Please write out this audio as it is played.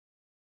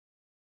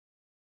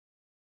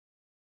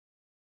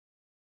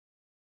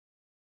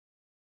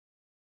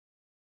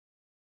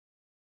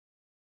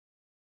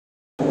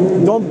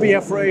Don't be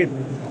afraid.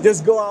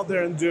 Just go out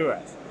there and do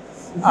it.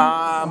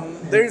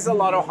 There is a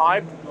lot of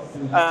hype.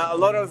 A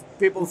lot of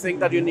people think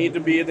that you need to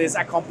be this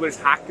accomplished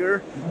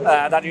hacker,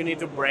 that you need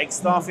to break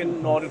stuff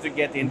in order to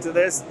get into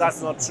this.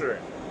 That's not true.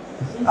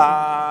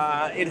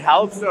 It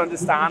helps to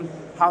understand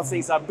how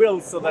things are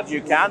built so that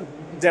you can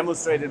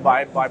demonstrate it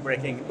by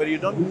breaking. But you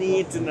don't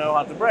need to know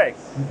how to break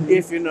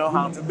if you know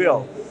how to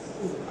build.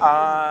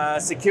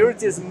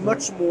 Security is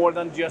much more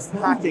than just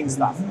hacking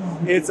stuff.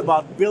 It's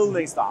about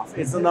building stuff.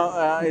 It's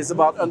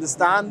about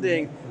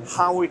understanding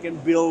how we can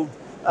build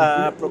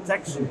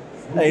protection.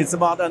 It's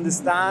about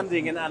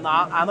understanding and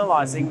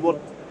analyzing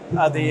what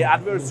the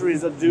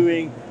adversaries are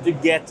doing to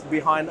get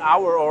behind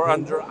our or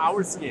under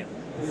our skin.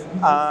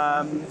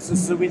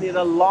 So we need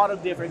a lot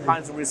of different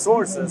kinds of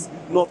resources,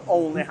 not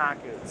only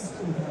hackers.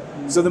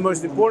 So the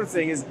most important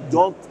thing is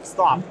don't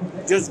stop.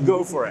 Just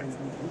go for it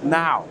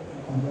now.